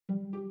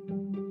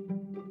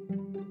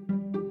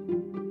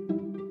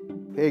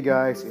Hey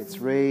guys, it's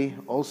Ray,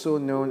 also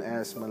known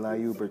as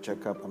Melayu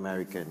Bercakap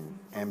American,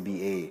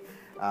 MBA.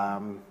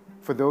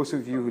 For those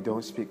of you who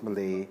don't speak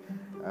Malay,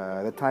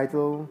 the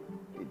title,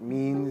 it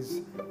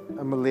means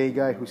a Malay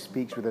guy who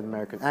speaks with an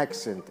American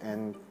accent,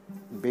 and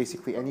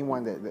basically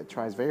anyone that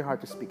tries very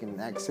hard to speak in an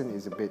accent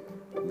is a bit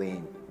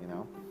lame, you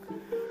know?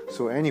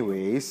 So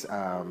anyways,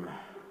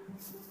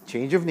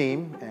 change of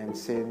name, and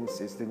since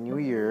it's the new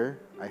year,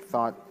 I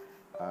thought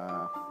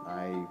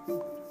I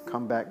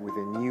come back with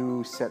a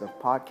new set of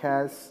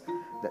podcasts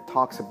that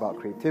talks about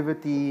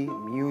creativity,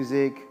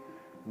 music,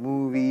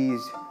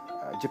 movies,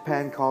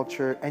 Japan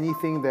culture,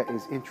 anything that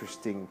is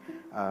interesting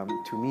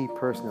to me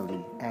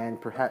personally, and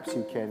perhaps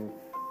you can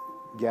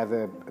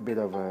gather a bit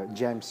of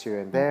gems here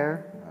and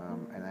there,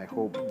 and I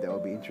hope that will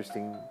be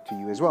interesting to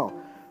you as well.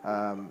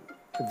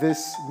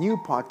 This new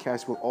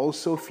podcast will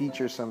also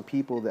feature some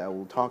people that I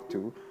will talk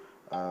to,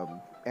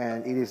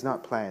 and it is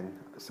not planned,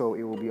 so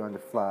it will be on the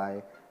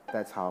fly.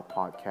 That's how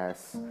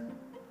podcasts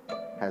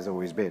has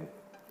always been.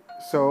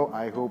 So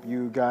I hope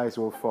you guys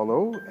will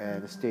follow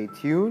and stay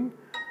tuned,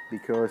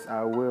 because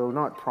I will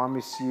not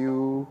promise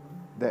you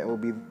that it will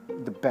be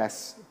the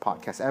best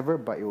podcast ever,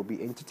 but it will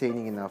be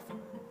entertaining enough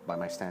by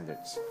my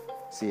standards.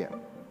 See ya.